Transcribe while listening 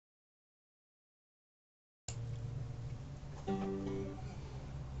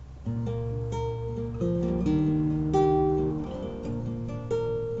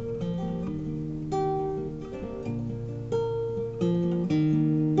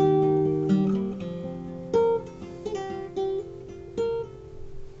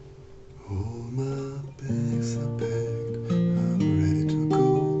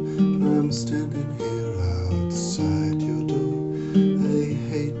Standing here outside your door. I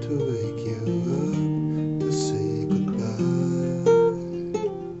hate to wake you up to say goodbye,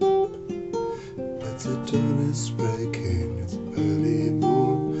 but the dawn is breaking, it's early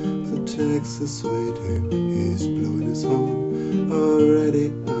morn. The taxi is waiting, he's blowing his horn. Already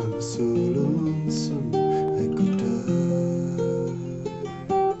I'm so lonesome I could die.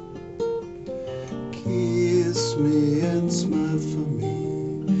 Kiss me and smile for me,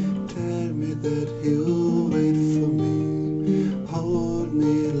 that you'll wait for me. Hold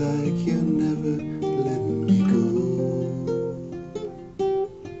me like you never let me go.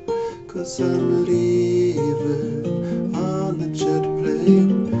 'Cause I'm leaving on the jet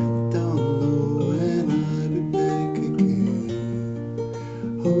plane. Don't know when I'll be back again.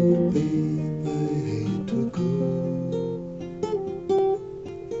 Oh babe, I hate to go.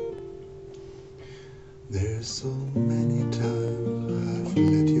 There's so many times I've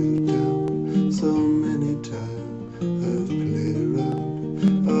let you down, so many times I've played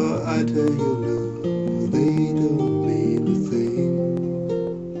around. Oh, I tell you no, they don't mean a thing.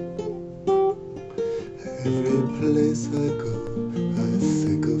 Every place I go, I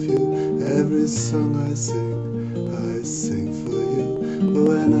think of you. Every song I sing for you.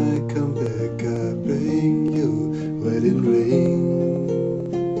 When I come back, I bring you wedding ring.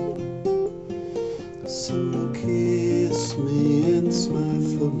 So kiss me and smile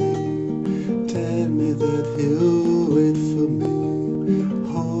for me. Tell me that you'll wait for me.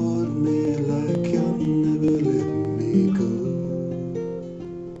 Hold me like you'll never let me go.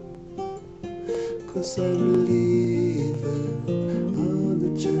 'Cause I'm leaving on the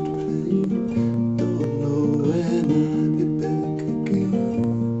jet plane. Don't know when I'll be back again.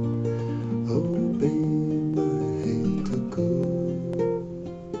 Oh babe, I hate to go.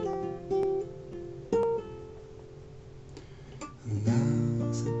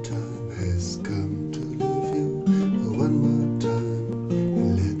 Now the time has come to leave you one more time,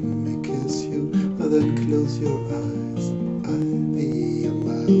 and let me kiss you, then close your eyes, I'll be on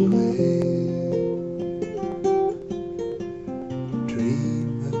my way. Dream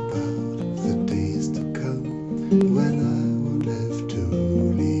about the days to come, when I won't have to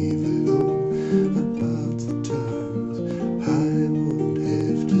leave alone, about the times I won't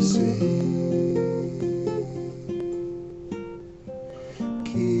have to say.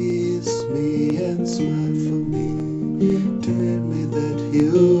 Kiss me and smile for me. Tell me that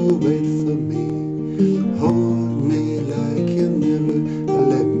you'll wait for me. Hold me like you never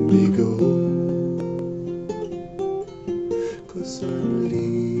let me go. 'Cause I'm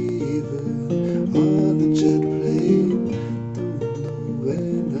leaving on